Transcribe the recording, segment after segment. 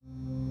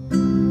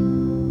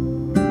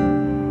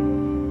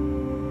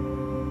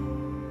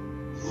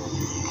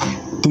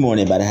Good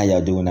morning, everybody. How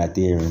y'all doing out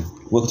there? And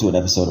welcome to an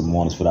episode of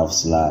Mornings with Alpha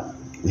Salat.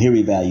 Here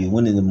we value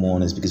winning in the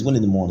mornings because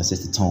winning in the morning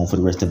sets the tone for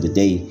the rest of the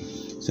day.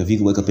 So if you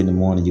can wake up in the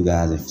morning, you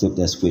guys, and flip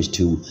that switch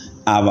to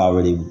I've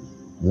already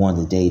won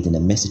the day, then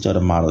the message or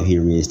the motto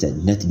here is that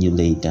nothing you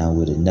laid down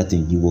with and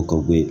nothing you woke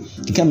up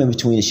with can come in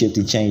between the shift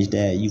and change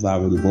that. You've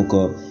already woke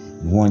up,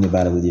 won your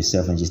battle with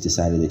yourself, and just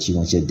decided that you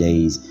want your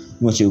days,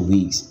 you want your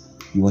weeks,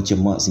 you want your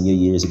months and your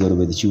years to go the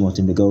way that you want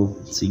them to go.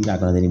 So you're not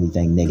going to let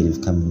anything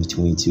negative come in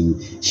between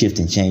to shift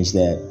and change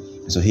that.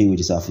 And so here we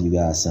just offer you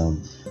guys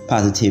some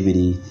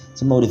positivity,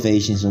 some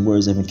motivation, some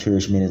words of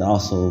encouragement, and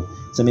also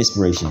some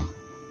inspiration.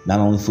 Not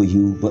only for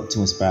you, but to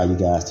inspire you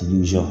guys to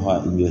use your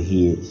heart and your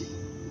head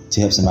to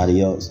help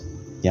somebody else.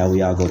 Yeah,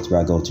 we all go through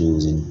our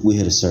go-throughs, and we're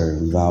here to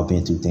serve. We've all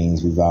been through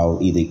things. We've all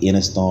either in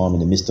a storm, in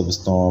the midst of a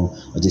storm,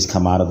 or just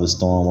come out of a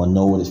storm, or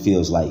know what it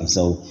feels like. And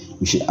so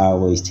we should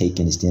always take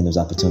and extend those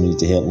opportunities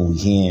to help when we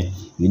can.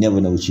 You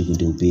never know what you can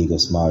do, big or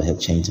small, to help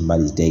change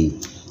somebody's day,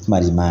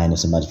 somebody's mind, or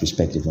somebody's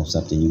perspective on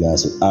something. You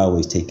guys should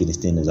always take and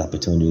extend those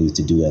opportunities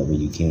to do that when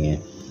you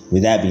can.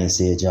 With that being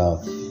said, y'all,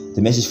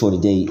 the message for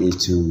today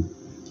is to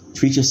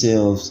treat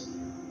yourselves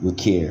with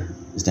care.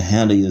 It's to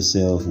handle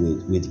yourself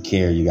with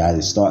care, you guys.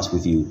 It starts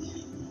with you.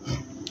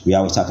 We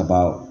always talk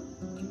about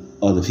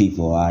other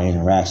people, our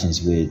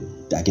interactions with,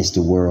 I guess,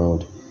 the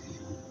world,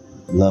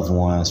 loved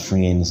ones,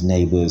 friends,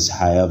 neighbors,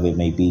 however it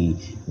may be,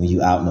 when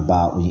you're out and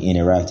about, when you're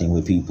interacting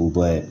with people.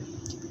 But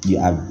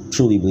I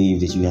truly believe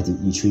that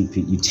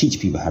you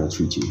teach people how to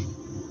treat you.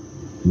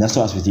 And that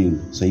starts with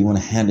you. So you want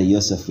to handle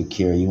yourself with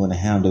care. You want to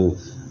handle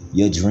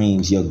your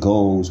dreams, your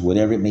goals,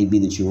 whatever it may be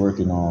that you're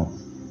working on.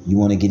 You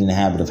want to get in the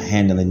habit of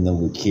handling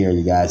them with care,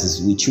 you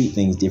guys. We treat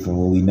things different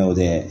when we know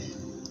that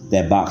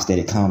box that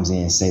it comes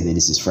in say that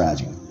this is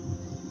fragile.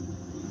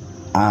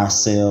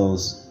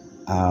 Ourselves,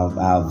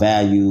 our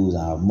values,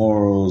 our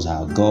morals,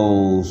 our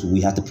goals,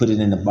 we have to put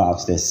it in the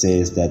box that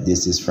says that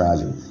this is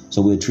fragile.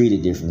 So we'll treat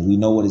it differently. We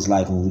know what it's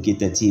like when we get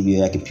that TV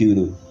or that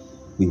computer.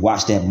 We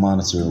watch that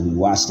monitor, we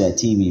watch that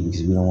TV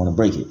because we don't want to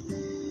break it.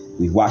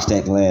 We watch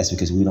that glass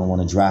because we don't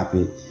want to drop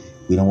it.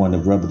 We don't want to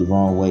rub it the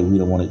wrong way. We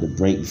don't want it to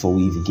break before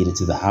we even get it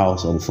to the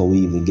house, or before we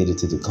even get it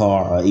to the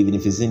car, or even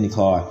if it's in the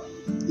car,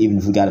 even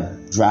if we got to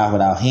drive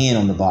with our hand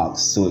on the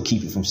box so it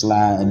keep it from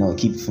sliding or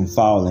keep it from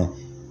falling.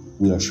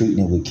 We are treating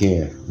it with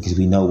care because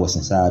we know what's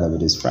inside of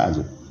it is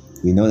fragile.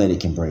 We know that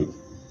it can break.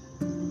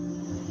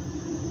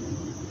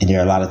 And there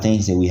are a lot of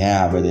things that we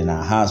have, whether in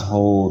our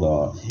household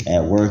or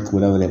at work,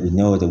 whatever, that we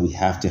know that we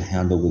have to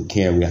handle with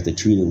care. We have to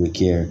treat it with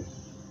care.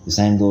 The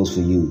same goes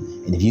for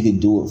you. And if you can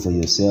do it for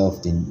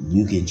yourself, then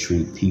you can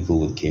treat people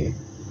with care.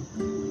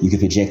 You can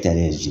project that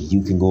energy.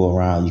 You can go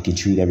around. You can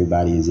treat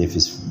everybody as if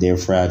they're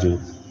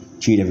fragile.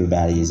 Treat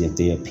everybody as if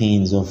their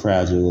opinions are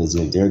fragile, as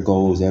if their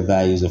goals, their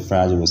values are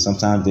fragile. But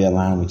sometimes they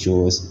align with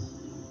yours.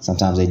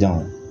 Sometimes they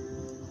don't.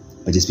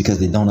 But just because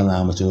they don't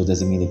align with yours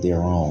doesn't mean that they're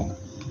wrong.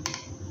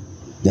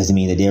 Doesn't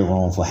mean that they're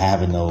wrong for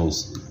having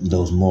those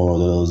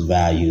morals or those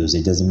values.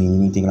 It doesn't mean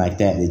anything like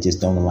that. They just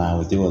don't align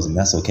with yours, and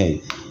that's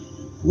okay.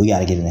 We got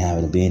to get in the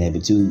habit of being able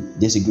to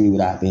disagree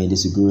without being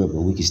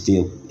disagreeable. We can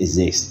still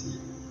exist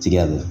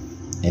together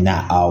and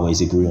not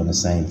always agree on the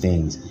same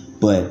things.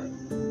 But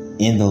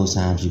in those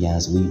times, you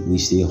guys, we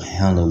still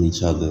handle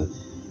each other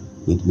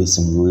with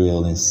some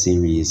real and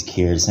serious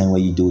care. The same way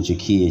you do with your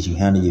kids. You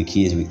handle your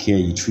kids with care.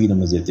 You treat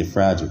them as if they're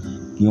fragile.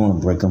 You don't want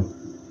to break them.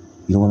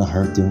 You don't want to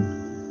hurt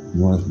them.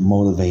 You want to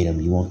motivate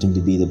them. You want them to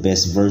be the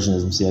best version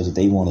of themselves that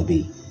they want to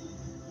be.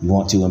 You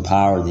want to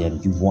empower them.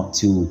 You want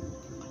to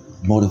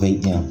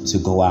motivate them to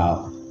go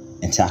out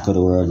and tackle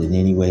the world in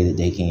any way that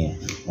they can,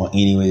 or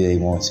any way that they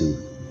want to.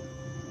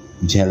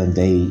 You tell them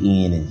day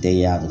in and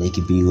day out that they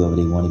can be whoever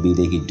they want to be.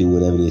 They can do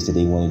whatever it is that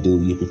they want to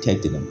do. You're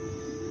protecting them.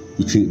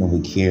 You treat them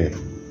with care.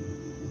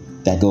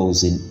 That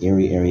goes in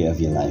every area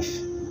of your life.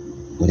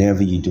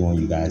 Whatever you're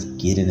doing, you guys,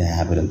 get in the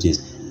habit of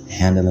just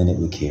handling it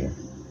with care.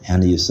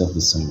 Handle yourself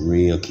with some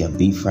real care.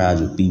 Be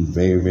fragile. Be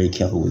very, very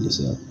careful with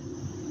yourself.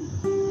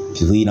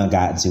 Because we done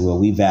gotten to where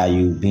we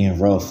value being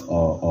rough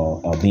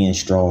or being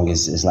strong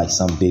is like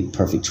some big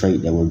perfect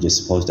trait that we're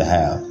just supposed to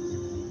have.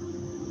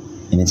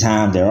 And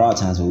there are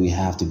times where we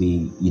have to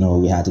be,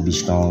 we have to be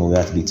strong, or we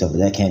have to be tough, but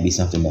that can't be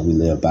something that we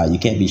live by. You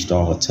can't be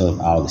strong or tough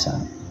all the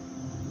time.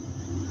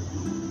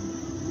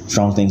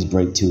 Strong things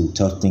break too.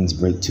 Tough things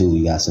break too,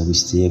 you guys. So we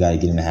still got to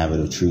get in the habit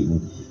of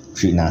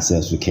treating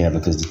ourselves with care,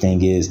 because the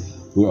thing is,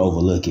 we'll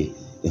overlook it.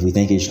 If we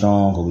think it's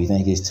strong or we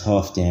think it's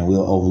tough, then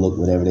we'll overlook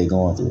whatever they're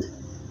going through.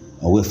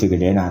 Or we'll figure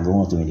they're not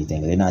going through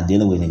anything, or they're not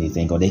dealing with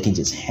anything, or they can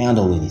just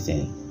handle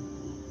anything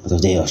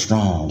because they are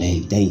strong,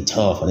 they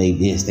tough, or they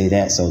this, they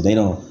that. So they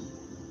don't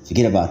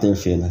forget about their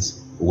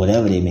feelings,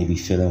 whatever they may be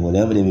feeling,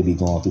 whatever they may be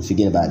going through.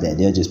 Forget about that.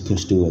 They'll just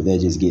push through it. They'll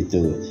just get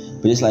through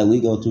it. But it's like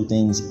we go through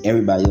things.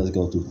 Everybody else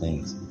go through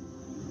things.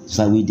 It's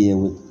like we deal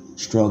with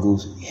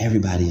struggles.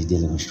 Everybody is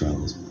dealing with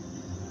struggles.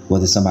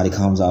 Whether somebody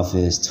comes off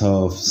as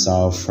tough,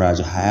 soft,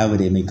 fragile, however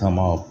they may come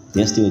off,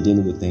 they're still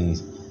dealing with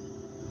things.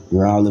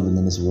 We're all living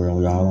in this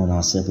world. We're all on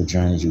our separate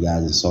journeys, you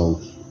guys. And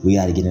so we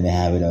got to get in the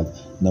habit of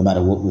no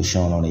matter what we're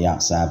showing on the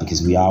outside,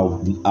 because we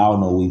all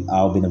know we've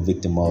all been a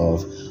victim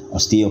of, or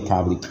still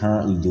probably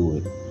currently do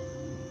it.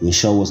 We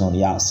show what's on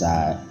the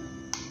outside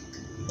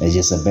as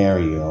just a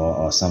barrier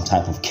or some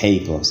type of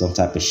cape or some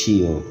type of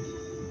shield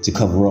to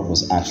cover up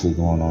what's actually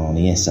going on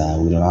the inside.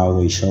 We don't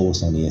always show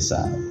what's on the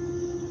inside.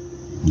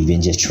 We've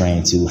been just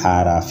trained to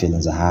hide our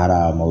feelings or hide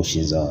our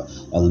emotions or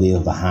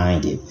live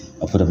behind it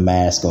or put a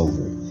mask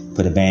over it,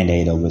 put a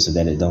Band-Aid over it so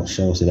that it don't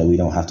show, so that we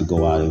don't have to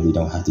go out and we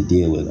don't have to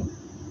deal with them.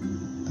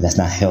 But that's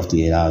not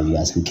healthy at all, you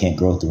guys. We can't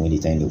grow through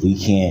anything. If we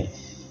can't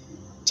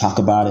talk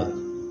about it,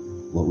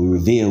 what we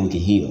reveal, we can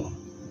heal.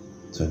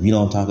 So if you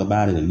don't talk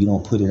about it, if you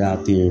don't put it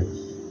out there,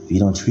 if you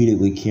don't treat it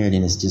with care,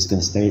 then it's just going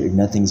to stay.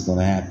 Nothing's going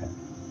to happen.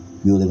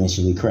 You'll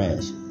eventually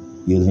crash.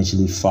 You'll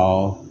eventually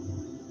fall.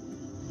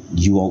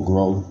 You won't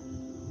grow.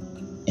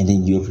 And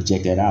then you'll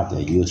project that out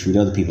there. You'll treat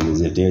other people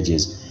as if they're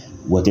just,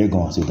 what they're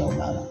going through don't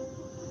matter.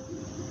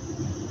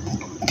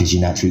 Because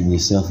you're not treating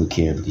yourself with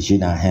care, because you're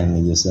not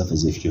handling yourself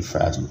as if you're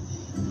fragile.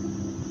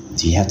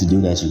 So you have to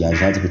do that, you guys.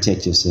 You have to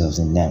protect yourselves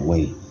in that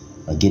way.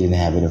 Or get in the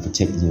habit of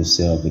protecting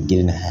yourself and get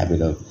in the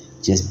habit of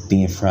just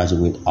being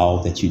fragile with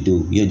all that you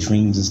do. Your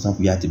dreams and stuff,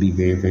 you have to be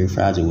very, very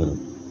fragile with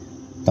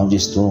them. Don't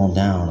just throw them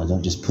down, or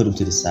don't just put them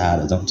to the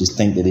side, or don't just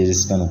think that it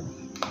is going to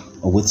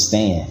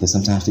withstand, because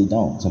sometimes they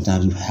don't.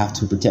 Sometimes you have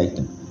to protect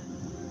them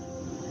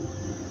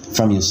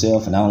from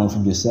yourself, and not only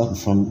from yourself, but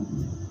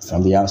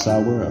from the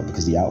outside world,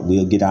 because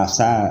we'll get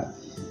outside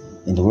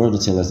and the world will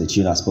tell us that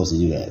you're not supposed to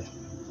do that.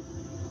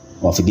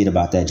 Or forget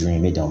about that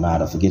dream, it don't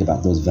matter. Forget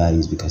about those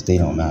values because they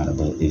don't matter.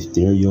 But if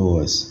they're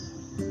yours,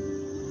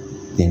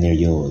 then they're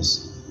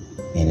yours.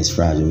 And it's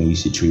fragile, and you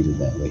should treat them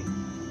that way.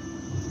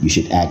 You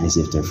should act as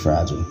if they're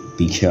fragile.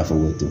 Be careful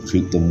with them.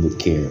 Treat them with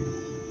care.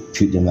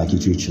 Treat them like you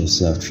treat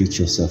yourself. Treat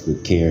yourself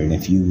with care. And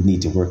if you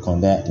need to work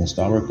on that, then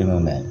start working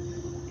on that.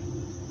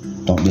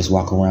 Don't just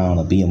walk around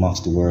or be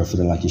amongst the world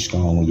feeling like you're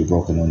strong when you're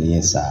broken on the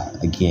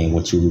inside. Again,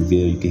 what you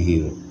reveal, you can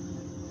heal.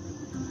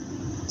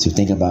 So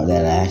think about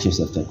that and ask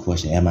yourself that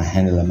question. Am I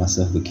handling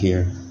myself with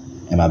care?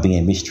 Am I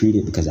being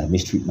mistreated because I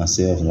mistreat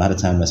myself? And a lot of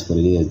times that's what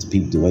it is.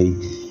 The way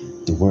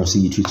the world see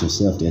you treat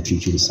yourself, they'll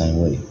treat you the same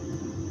way.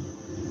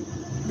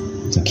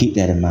 So keep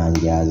that in mind,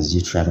 you guys, as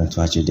you're traveling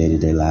throughout your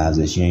day-to-day lives,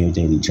 as you're in your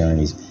daily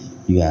journeys.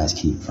 You guys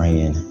keep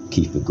praying,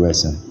 keep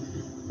progressing,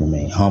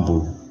 remain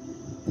humble.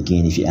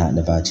 Again, if you're out and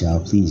about,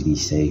 y'all, please be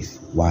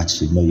safe.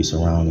 Watch, know your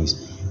surroundings.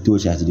 Do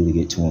what you have to do to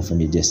get to and from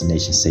your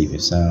destination safe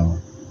and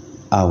sound.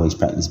 Always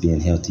practice being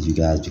healthy, you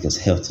guys, because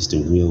health is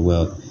the real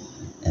wealth.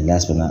 And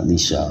last but not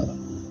least, y'all,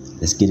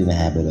 let's get in the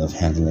habit of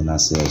handling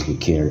ourselves with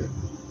care.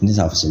 And this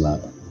helps a lot.